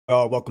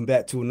Welcome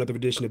back to another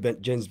edition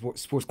of Jen's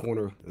Sports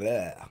Corner.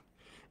 Yeah.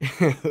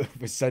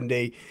 For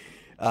Sunday,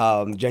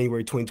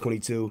 January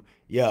 2022.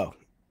 Yo,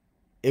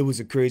 it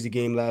was a crazy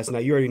game last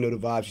night. You already know the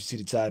vibes. You see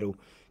the title.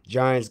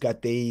 Giants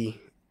got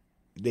they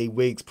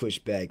wigs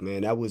pushed back,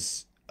 man. That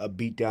was a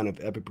beatdown of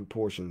epic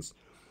proportions.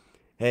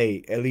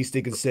 Hey, at least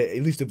they can say,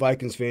 at least the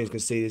Vikings fans can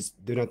say this.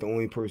 They're not the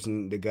only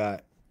person that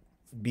got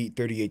beat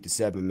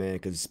 38-7, man.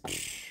 Because,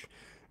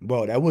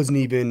 bro, that wasn't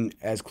even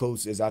as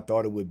close as I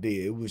thought it would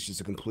be. It was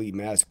just a complete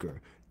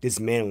massacre,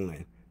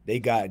 dismantling. They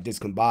got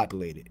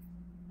discombobulated.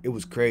 It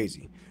was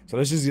crazy. So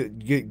let's just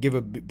give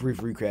a brief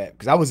recap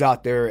because I was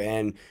out there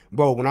and,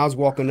 bro, when I was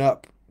walking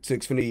up to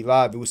Xfinity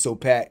Live, it was so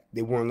packed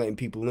they weren't letting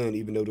people in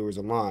even though there was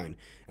a line.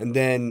 And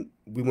then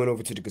we went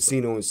over to the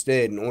casino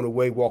instead, and on the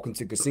way walking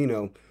to the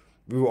casino,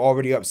 we were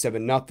already up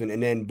 7-0,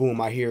 and then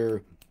boom, I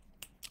hear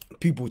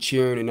people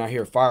cheering and I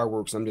hear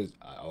fireworks. I'm just,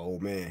 oh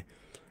man,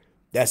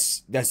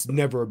 that's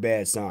never a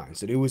bad sign.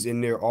 So they was in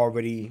there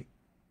already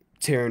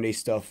tearing their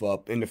stuff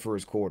up in the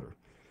first quarter.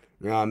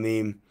 You know what I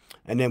mean?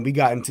 And then we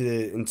got into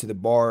the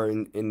bar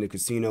in the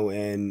casino,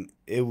 and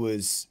it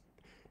was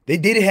they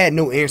had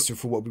no answer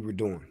for what we were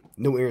doing,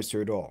 no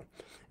answer at all.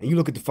 And you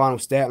look at the final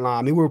stat line.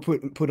 I mean, we were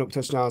putting up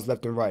touchdowns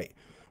left and right.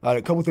 A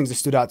couple things that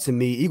stood out to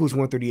me: Eagles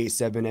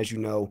 138-7, as you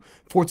know,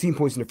 14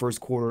 points in the first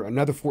quarter,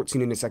 another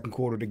 14 in the second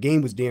quarter. The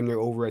game was damn near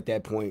over at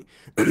that point.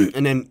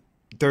 And then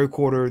third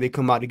quarter, they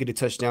come out to get a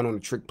touchdown on a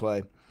trick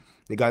play.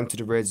 They got into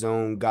the red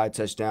zone, got a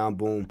touchdown,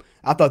 boom.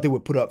 I thought they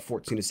would put up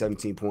 14 to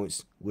 17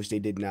 points, which they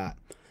did not.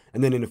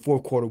 And then in the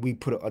fourth quarter, we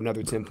put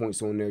another 10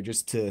 points on there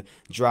just to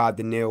drive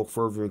the nail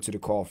further into the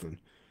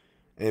coffin.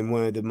 And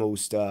one of the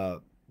most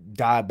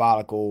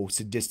diabolical,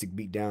 sadistic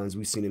beatdowns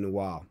we've seen in a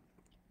while.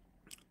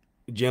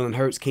 Jalen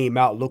Hurts came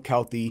out, looked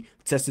healthy,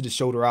 tested his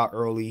shoulder out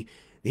early.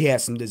 He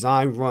had some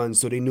design runs,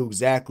 so they knew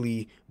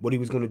exactly what he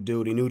was going to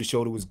do. They knew the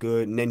shoulder was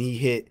good. And then he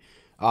hit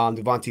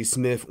Devontae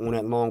Smith on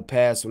that long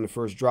pass on the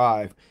first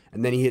drive.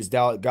 And then he hits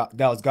Dallas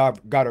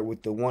Goedert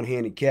with the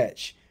one-handed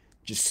catch.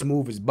 Just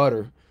smooth as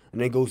butter. And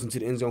then goes into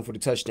the end zone for the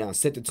touchdown.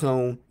 Set the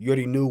tone. You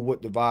already knew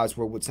what the vibes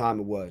were, what time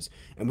it was.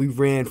 And we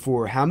ran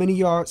for how many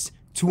yards?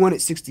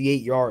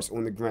 268 yards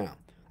on the ground.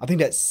 I think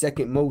that's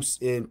second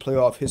most in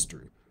playoff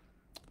history.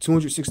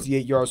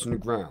 268 yards on the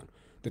ground.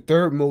 The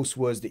third most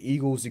was the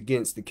Eagles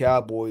against the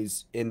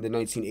Cowboys in the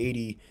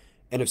 1980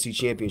 NFC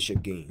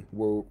Championship game,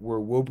 where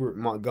Wilbert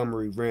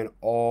Montgomery ran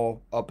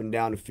all up and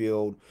down the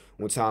field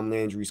on Tom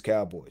Landry's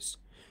Cowboys.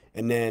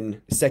 And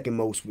then the second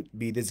most would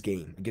be this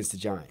game against the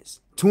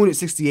Giants.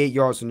 268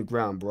 yards on the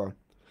ground, bro.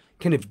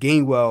 Kenneth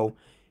Gainwell,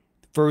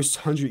 first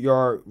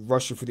 100-yard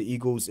rusher for the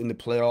Eagles in the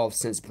playoffs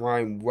since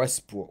Brian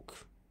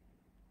Westbrook.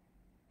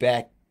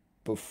 Back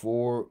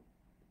before,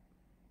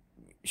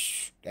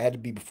 it had to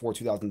be before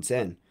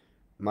 2010.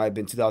 Might have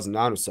been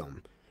 2009 or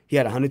something. He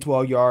had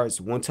 112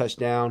 yards, one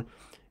touchdown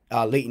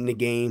late in the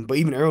game. But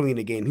even early in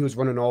the game, he was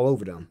running all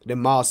over them. Then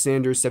Miles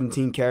Sanders,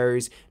 17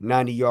 carries,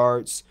 90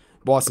 yards.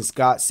 Boston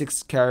Scott,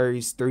 6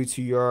 carries,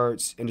 32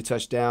 yards, and a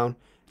touchdown.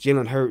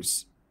 Jalen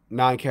Hurts,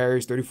 9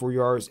 carries, 34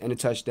 yards, and a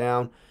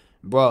touchdown.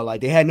 Bro,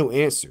 like, they had no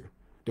answer.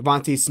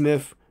 Devontae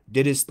Smith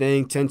did his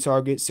thing, 10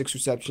 targets, 6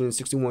 receptions,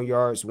 61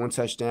 yards, 1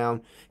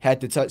 touchdown. Had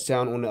the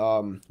touchdown on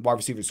the wide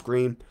receiver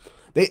screen.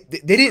 They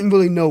didn't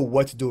really know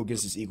what to do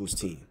against this Eagles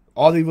team.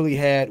 All they really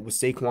had was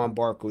Saquon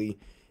Barkley,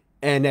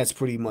 and that's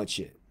pretty much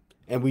it.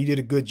 And we did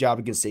a good job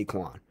against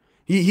Saquon.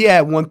 He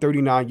had one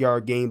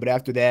 39-yard game, but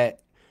after that,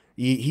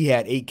 he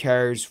had 8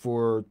 carries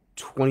for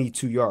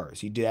 22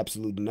 yards. He did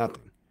absolutely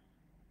nothing.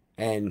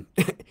 And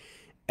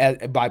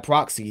by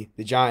proxy,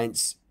 the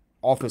Giants'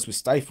 offense was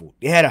stifled.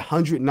 They had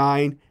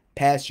 109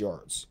 pass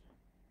yards.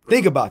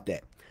 Think about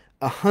that.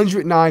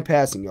 109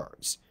 passing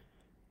yards.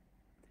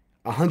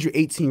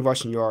 118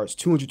 rushing yards,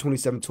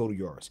 227 total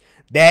yards.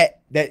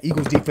 That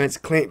Eagles defense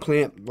clamp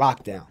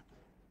lockdown.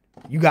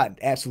 You got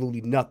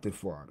absolutely nothing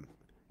for them.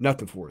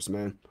 Nothing for us,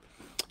 man.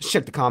 Let's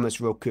check the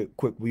comments real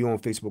quick. We on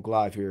Facebook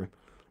Live here.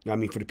 You know what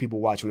I mean, for the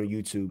people watching on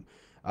YouTube.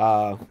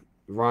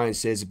 Ryan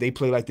says, if they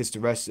play like this the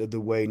rest of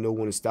the way, no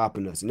one is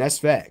stopping us. And that's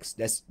facts.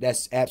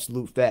 That's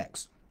absolute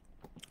facts.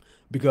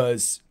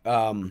 Because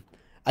I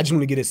just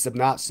want to get a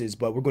synopsis,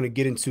 but we're going to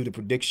get into the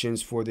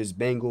predictions for this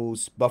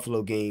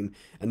Bengals-Buffalo game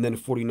and then the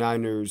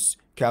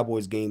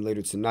 49ers-Cowboys game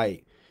later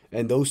tonight.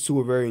 And those two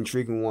are very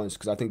intriguing ones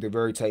because I think they're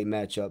very tight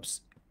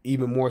matchups,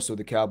 even more so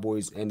the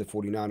Cowboys and the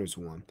 49ers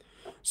one.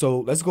 So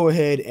let's go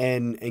ahead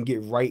and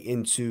get right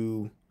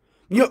into...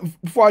 You know,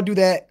 before I do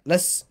that,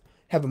 let's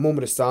have a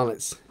moment of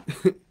silence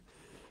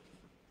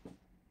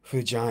for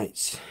the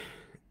Giants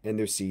and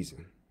their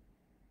season.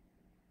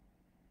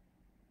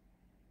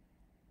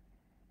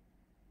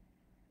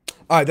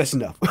 All right, that's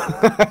enough.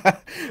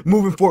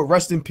 Moving forward,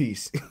 rest in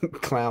peace,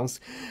 clowns.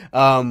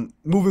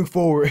 Moving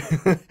forward,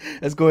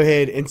 let's go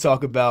ahead and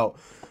talk about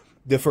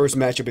the first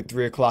matchup at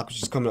 3 o'clock,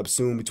 which is coming up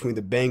soon between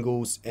the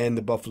Bengals and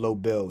the Buffalo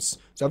Bills.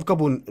 So I have a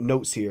couple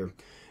notes here.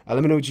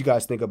 Let me know what you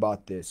guys think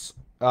about this.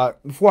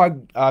 Before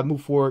I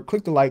move forward,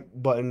 click the like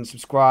button,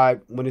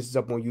 subscribe when this is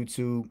up on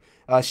YouTube.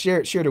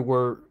 Share the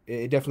word.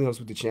 It definitely helps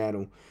with the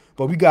channel.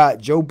 But we got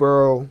Joe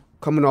Burrow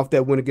coming off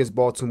that win against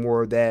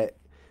Baltimore, that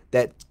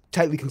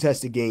tightly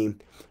contested game.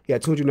 He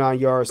had 209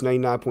 yards,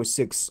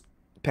 99.6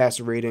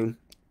 passer rating.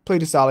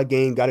 Played a solid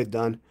game, got it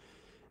done.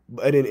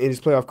 But in his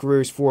playoff career,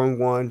 he's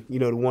 4-1. You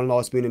know, the one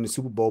loss being in the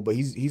Super Bowl. But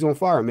he's on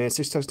fire, man.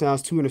 6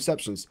 touchdowns, 2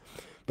 interceptions.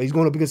 But he's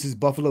going up against his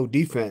Buffalo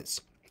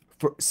defense.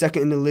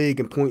 Second in the league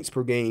in points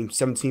per game,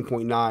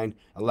 17.9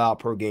 allowed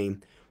per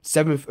game.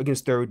 Seventh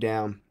against third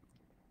down.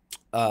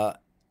 Uh,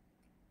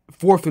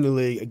 Fourth in the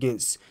league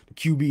against the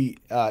QB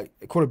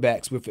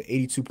quarterbacks with an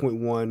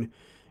 82.1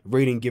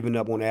 rating given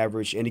up on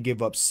average, and they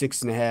give up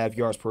 6.5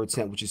 yards per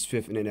attempt, which is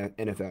fifth in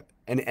the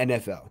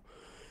NFL.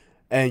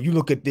 And you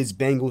look at this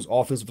Bengals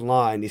offensive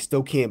line, they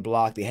still can't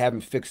block. They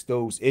haven't fixed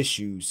those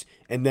issues.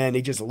 And then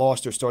they just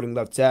lost their starting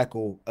left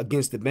tackle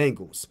against the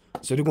Bengals.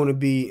 So they're going to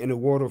be in a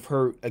world of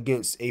hurt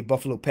against a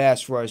Buffalo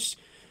pass rush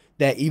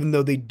that, even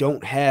though they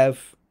don't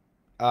have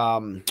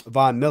Von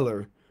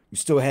Miller, you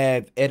still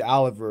have Ed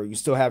Oliver. You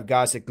still have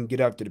guys that can get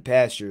after the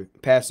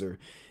passer.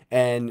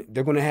 And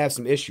they're going to have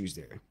some issues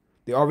there.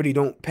 They already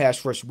don't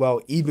pass rush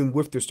well, even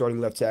with their starting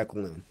left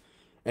tackle in.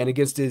 And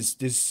against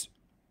this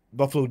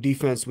Buffalo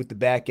defense with the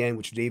back end,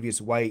 which Davius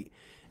White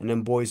and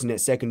them boys in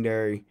that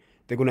secondary,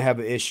 they're going to have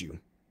an issue.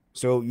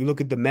 So you look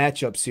at the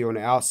matchups here on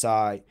the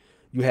outside.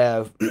 You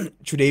have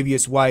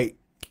Tre'Davious White,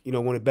 you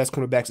know, one of the best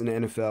cornerbacks in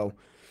the NFL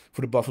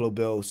for the Buffalo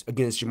Bills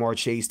against Jamar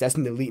Chase. That's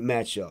an elite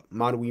matchup.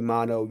 Mano y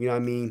mano, you know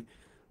what I mean?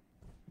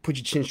 Put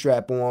your chin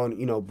strap on,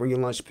 you know, bring your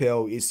lunch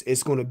pail.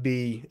 It's going to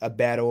be a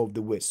battle of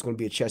the wits. It's going to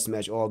be a chess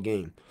match all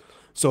game.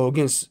 So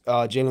against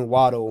Jalen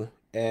Waddle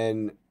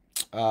and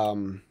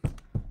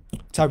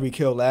Tyreek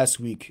Hill last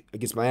week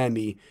against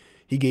Miami,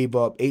 he gave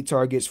up 8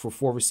 targets for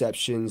 4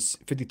 receptions,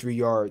 53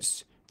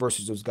 yards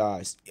versus those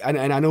guys. And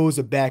I know it was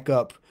a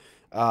backup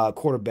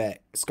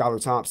quarterback,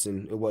 Skylar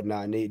Thompson and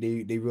whatnot, and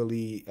they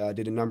really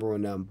did a number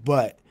on them.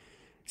 But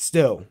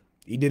still,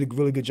 he did a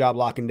really good job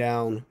locking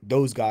down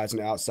those guys on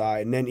the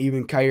outside. And then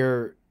even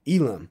Kyer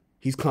Elam,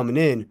 he's coming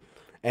in,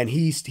 and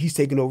he's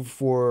taking over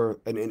for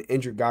an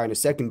injured guy in the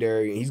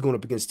secondary, and he's going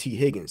up against T.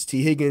 Higgins.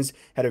 T. Higgins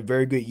had a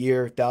very good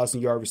year,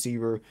 1,000-yard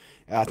receiver,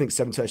 I think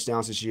 7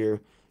 touchdowns this year.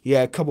 He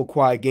had a couple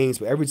quiet games,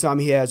 but every time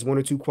he has 1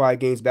 or 2 quiet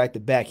games back to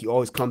back, he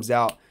always comes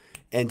out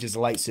and just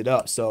lights it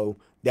up. So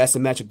that's a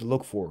matchup to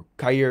look for.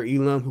 Kyer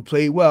Elam, who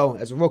played well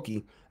as a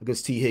rookie,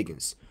 against T.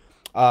 Higgins.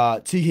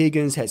 T.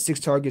 Higgins had 6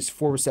 targets,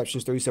 4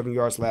 receptions, 37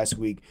 yards last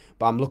week,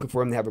 but I'm looking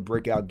for him to have a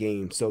breakout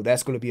game. So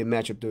that's going to be a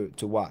matchup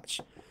to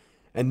watch.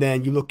 And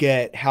then you look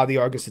at how they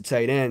are against the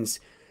tight ends.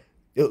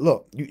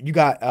 Look, you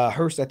got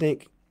Hurst, I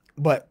think,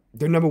 but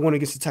they're number 1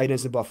 against the tight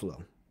ends in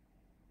Buffalo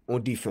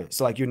on defense.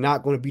 So, like, you're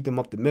not going to beat them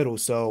up the middle.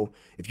 So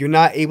if you're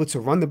not able to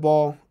run the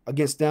ball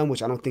against them,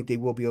 which I don't think they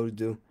will be able to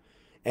do,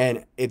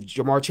 and if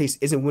Jamar Chase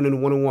isn't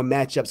winning one-on-one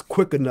matchups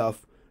quick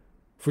enough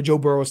for Joe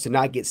Burrow to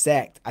not get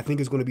sacked, I think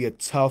it's going to be a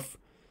tough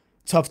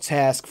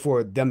task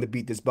for them to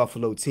beat this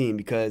Buffalo team,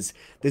 because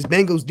this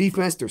Bengals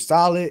defense, they're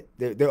solid.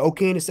 They're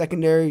okay in the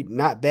secondary,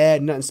 not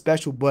bad, nothing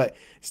special, but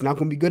it's not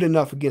going to be good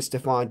enough against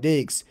Stephon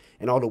Diggs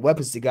and all the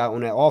weapons they got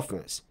on that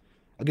offense.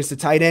 Against the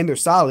tight end, they're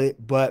solid,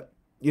 but,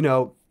 you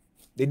know,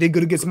 they did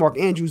good against Mark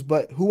Andrews,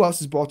 but who else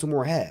does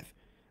Baltimore have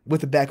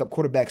with a backup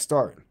quarterback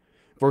starting?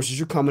 Versus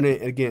you're coming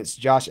in against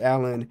Josh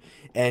Allen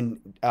and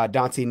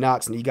Dante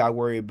Knox, and you got to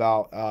worry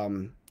about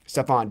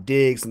Stephon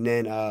Diggs and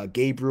then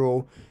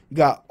Gabriel. You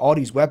got all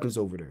these weapons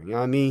over there. You know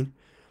what I mean?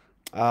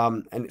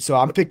 And so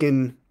I'm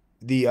picking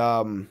the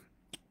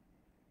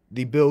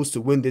Bills to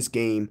win this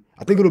game.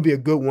 I think it'll be a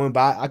good one,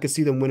 but I could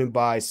see them winning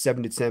by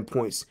 7 to 10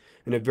 points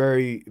in a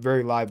very,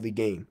 very lively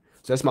game.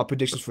 So that's my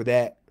predictions for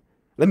that.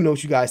 Let me know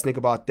what you guys think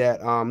about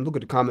that. Look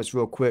at the comments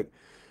real quick.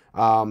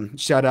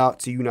 Shout out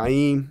to you,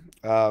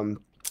 Naeem.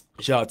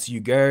 Shout out to you,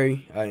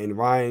 Gary and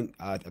Ryan.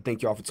 I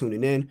thank y'all for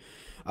tuning in.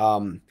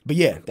 But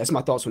yeah, that's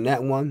my thoughts on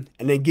that one.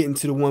 And then getting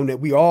to the one that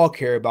we all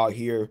care about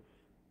here,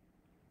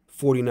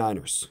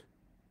 49ers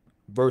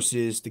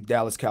versus the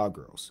Dallas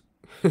Cowgirls.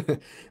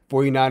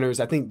 49ers,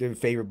 I think they're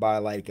favored by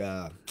like,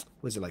 what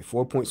is it, like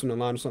 4 points on the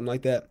line or something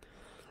like that.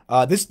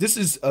 This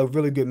is a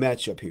really good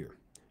matchup here.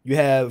 You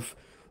have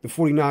the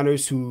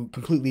 49ers, who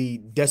completely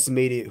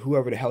decimated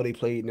whoever the hell they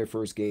played in their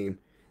first game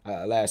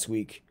last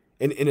week,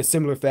 in a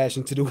similar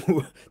fashion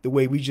to the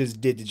way we just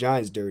did the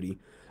Giants dirty.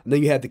 And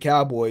then you have the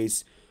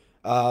Cowboys.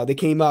 They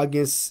came out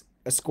against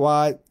a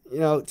squad, you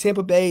know,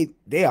 Tampa Bay,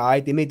 they all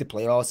right. They made the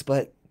playoffs,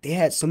 but they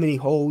had so many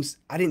holes.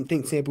 I didn't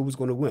think Tampa was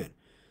going to win.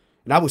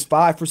 And I was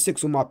 5 for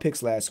 6 on my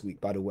picks last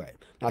week, by the way.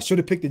 I should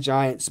have picked the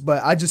Giants,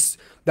 but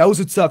that was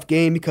a tough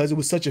game because it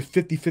was such a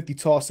 50-50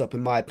 toss-up,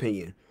 in my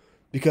opinion.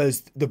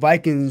 Because the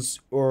Vikings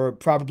are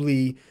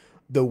probably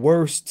the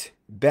worst,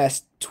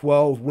 best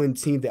 12-win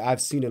team that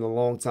I've seen in a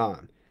long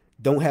time.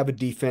 Don't have a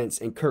defense,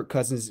 and Kirk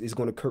Cousins is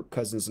going to Kirk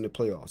Cousins in the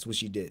playoffs, which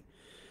he did.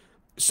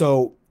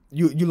 So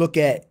you look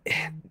at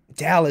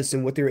Dallas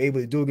and what they were able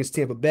to do against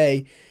Tampa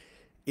Bay.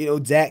 You know,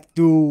 Dak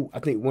threw, I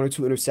think, 1 or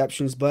 2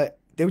 interceptions, but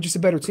they were just a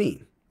better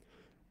team.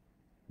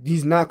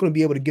 He's not going to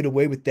be able to get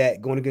away with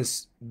that going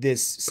against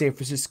this San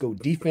Francisco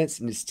defense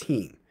and this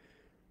team.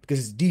 because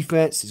his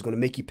defense is going to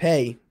make you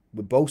pay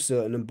with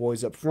Bosa and them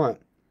boys up front.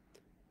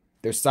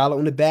 They're solid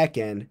on the back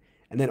end.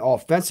 And then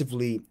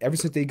offensively, ever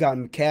since they got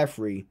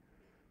McCaffrey,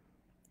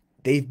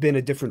 they've been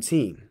a different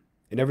team.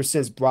 And ever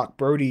since Brock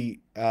Purdy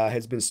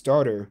has been a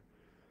starter,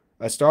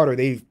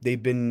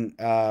 they've been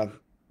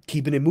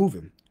keeping it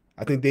moving.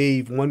 I think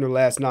they've won their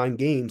last 9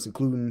 games,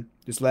 including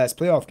this last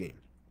playoff game.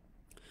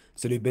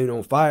 So they've been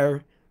on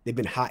fire. They've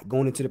been hot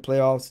going into the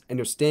playoffs, and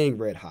they're staying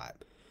red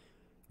hot.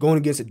 Going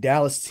against a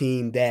Dallas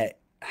team that,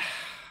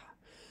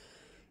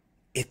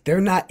 if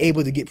they're not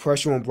able to get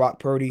pressure on Brock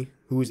Purdy,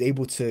 who is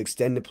able to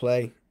extend the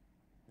play,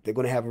 they're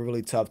going to have a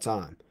really tough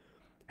time.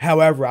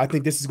 However, I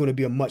think this is going to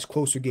be a much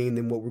closer game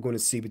than what we're going to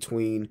see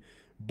between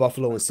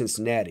Buffalo and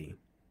Cincinnati.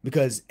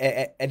 Because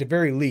at the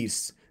very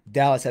least,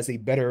 Dallas has a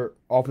better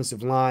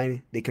offensive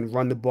line. They can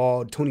run the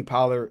ball. Tony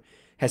Pollard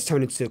has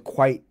turned into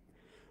quite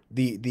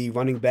the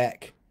running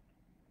back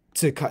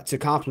to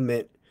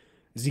complement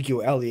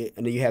Ezekiel Elliott.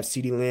 And then you have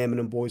CeeDee Lamb and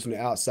them boys on the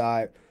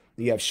outside.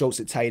 Then you have Schultz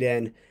at tight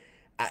end.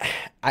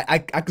 I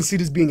can see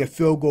this being a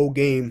field goal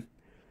game,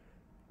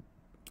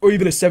 or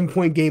even a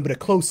 7-point game, but a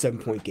close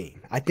 7-point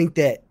game. I think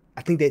that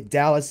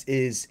Dallas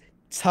is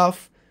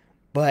tough,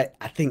 but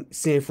I think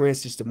San Francisco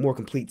is just a more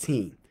complete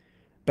team.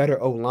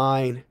 Better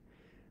O-line,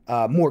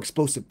 more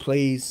explosive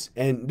plays.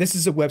 And this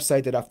is a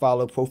website that I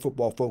follow, Pro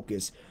Football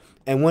Focus.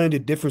 And one of the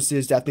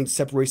differences that I think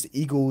separates the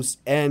Eagles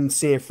and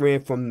San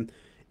Fran from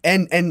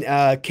and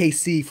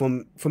KC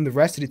from the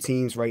rest of the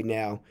teams right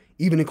now,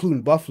 even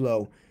including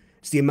Buffalo,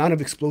 is the amount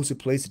of explosive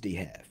plays that they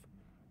have.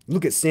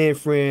 Look at San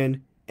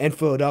Fran and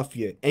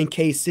Philadelphia and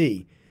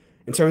KC.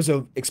 In terms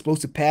of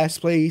explosive pass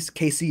plays,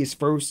 KC is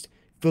first,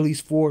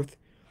 Philly's fourth,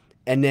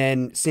 and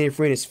then San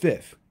Fran is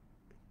fifth.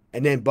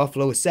 And then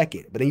Buffalo is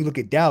second. But then you look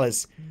at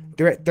Dallas,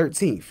 they're at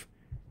 13th.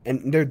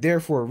 And they're there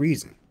for a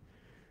reason.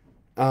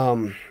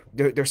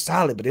 They're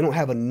solid, but they don't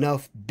have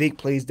enough big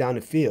plays down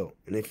the field.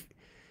 And if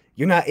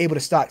you're not able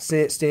to stop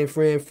San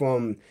Fran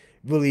from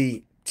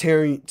really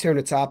tearing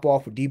the top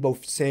off with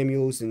Deebo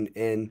Samuels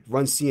and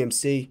run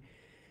CMC,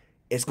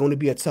 it's going to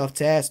be a tough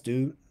task,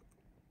 dude.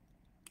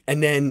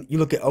 And then you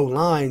look at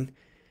O-line,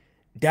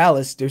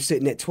 Dallas, they're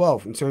sitting at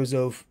 12 in terms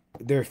of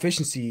their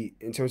efficiency,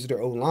 in terms of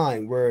their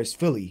O-line, whereas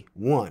Philly,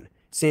 1.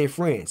 San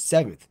Fran,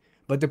 7th.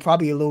 But they're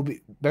probably a little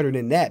bit better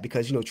than that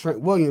because,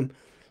 Trent Williams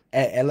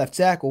at left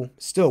tackle,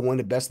 still one of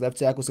the best left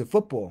tackles in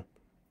football.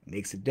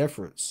 Makes a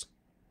difference.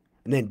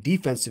 And then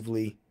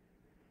defensively,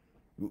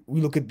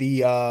 we look at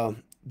the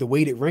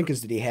weighted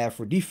rankings that they have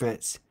for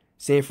defense.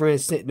 San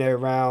Fran's sitting there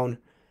around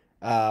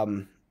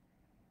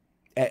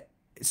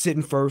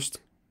sitting first,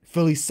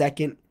 Philly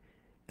second,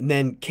 and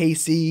then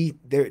KC,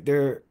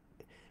 they're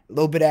a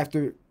little bit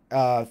after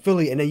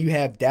Philly, and then you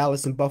have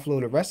Dallas and Buffalo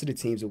and the rest of the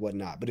teams and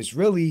whatnot. But it's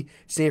really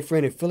San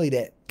Fran and Philly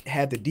that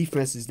have the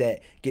defenses that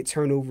get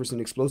turnovers and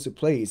explosive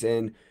plays.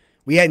 And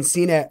we hadn't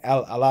seen that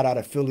a lot out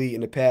of Philly in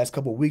the past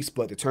couple of weeks,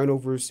 but the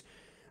turnovers,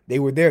 they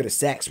were there. The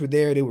sacks were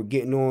there. They were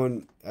getting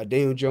on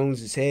Daniel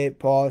Jones' head,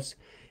 pause.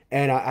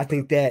 And I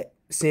think that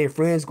San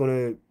Fran's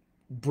going to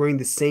bring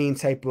the same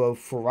type of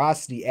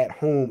ferocity at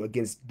home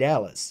against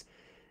Dallas.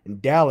 And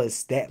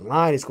Dallas, that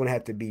line is going to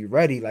have to be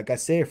ready, like I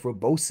said, for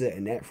Bosa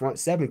and that front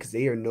seven, because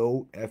they are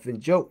no effing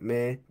joke,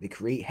 man. They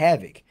create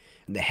havoc.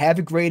 And the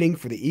havoc rating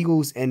for the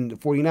Eagles and the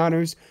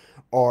 49ers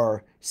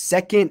are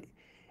 2nd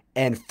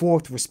and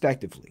 4th,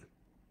 respectively,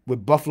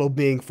 with Buffalo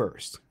being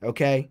first,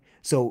 okay?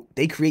 So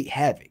they create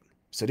havoc.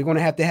 So they're going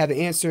to have an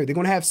answer. They're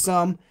going to have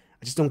some.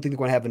 I just don't think they're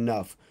going to have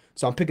enough.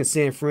 So I'm picking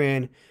San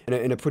Fran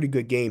in a pretty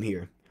good game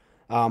here.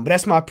 But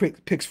that's my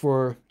picks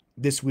for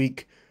this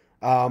week.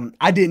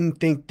 I didn't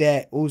think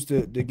that. What was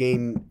the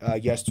game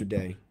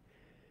yesterday?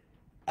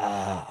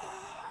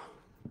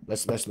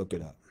 Let's look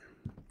it up.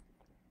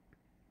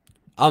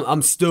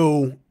 I'm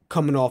still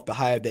coming off the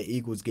high of that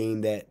Eagles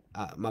game that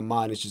my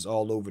mind is just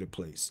all over the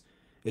place.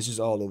 It's just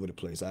all over the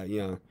place.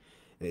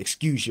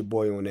 Excuse your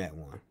boy on that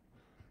one.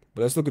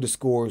 But let's look at the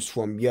scores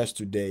from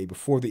yesterday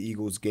before the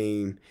Eagles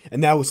game,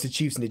 and that was the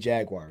Chiefs and the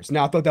Jaguars.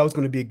 Now, I thought that was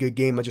going to be a good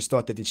game. I just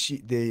thought that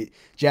the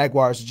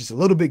Jaguars are just a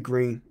little bit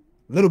green,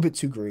 a little bit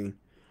too green.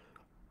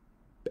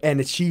 And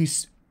the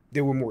Chiefs,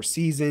 they were more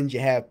seasoned. You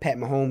have Pat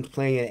Mahomes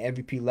playing at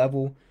MVP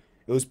level.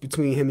 It was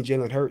between him and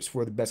Jalen Hurts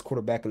for the best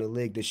quarterback in the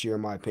league this year,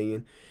 in my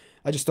opinion.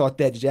 I just thought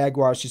that the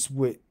Jaguars just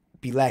would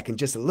be lacking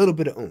just a little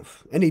bit of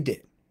oomph, and they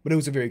did. But it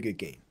was a very good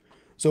game.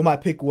 So my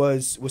pick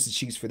was the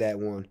Chiefs for that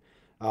one.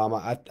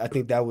 I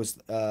think that was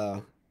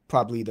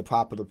probably the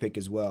popular pick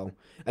as well.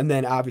 And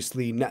then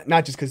obviously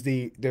not just because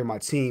they're my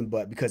team,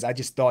 but because I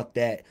just thought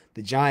that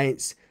the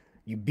Giants,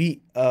 you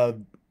beat a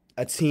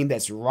team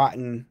that's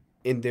rotten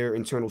in their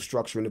internal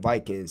structure in the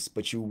Vikings,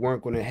 but you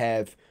weren't going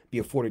to be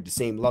afforded the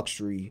same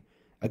luxury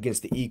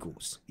against the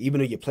Eagles. Even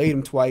though you played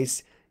them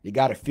twice, you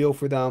got a feel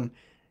for them.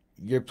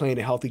 You're playing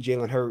a healthy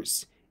Jalen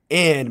Hurts.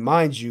 And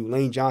mind you,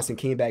 Lane Johnson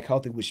came back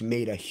healthy, which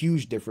made a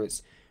huge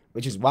difference,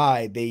 which is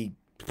why they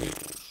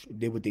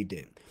did what they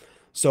did.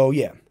 So,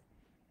 yeah,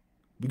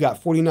 we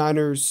got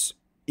 49ers,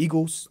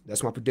 Eagles.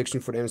 That's my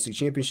prediction for the NFC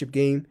Championship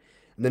game.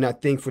 And then I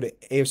think for the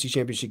AFC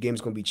Championship game,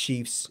 it's going to be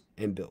Chiefs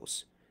and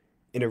Bills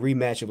in a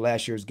rematch of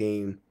last year's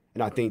game.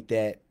 And I think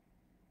that,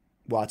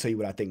 well, I'll tell you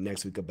what I think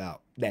next week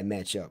about that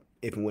matchup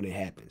if and when it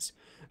happens.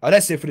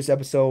 That's it for this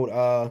episode.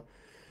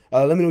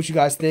 Let me know what you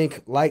guys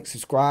think. Like,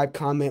 subscribe,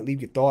 comment,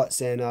 leave your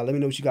thoughts, and let me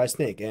know what you guys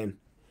think. And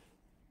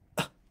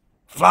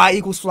fly,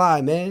 Eagles,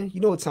 fly, man. You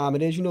know what time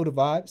it is. You know the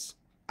vibes.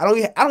 I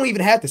don't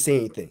even have to say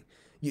anything.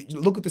 You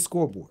look at the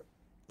scoreboard.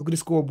 Look at the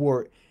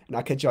scoreboard, and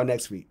I'll catch y'all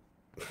next week.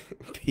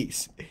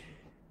 Peace.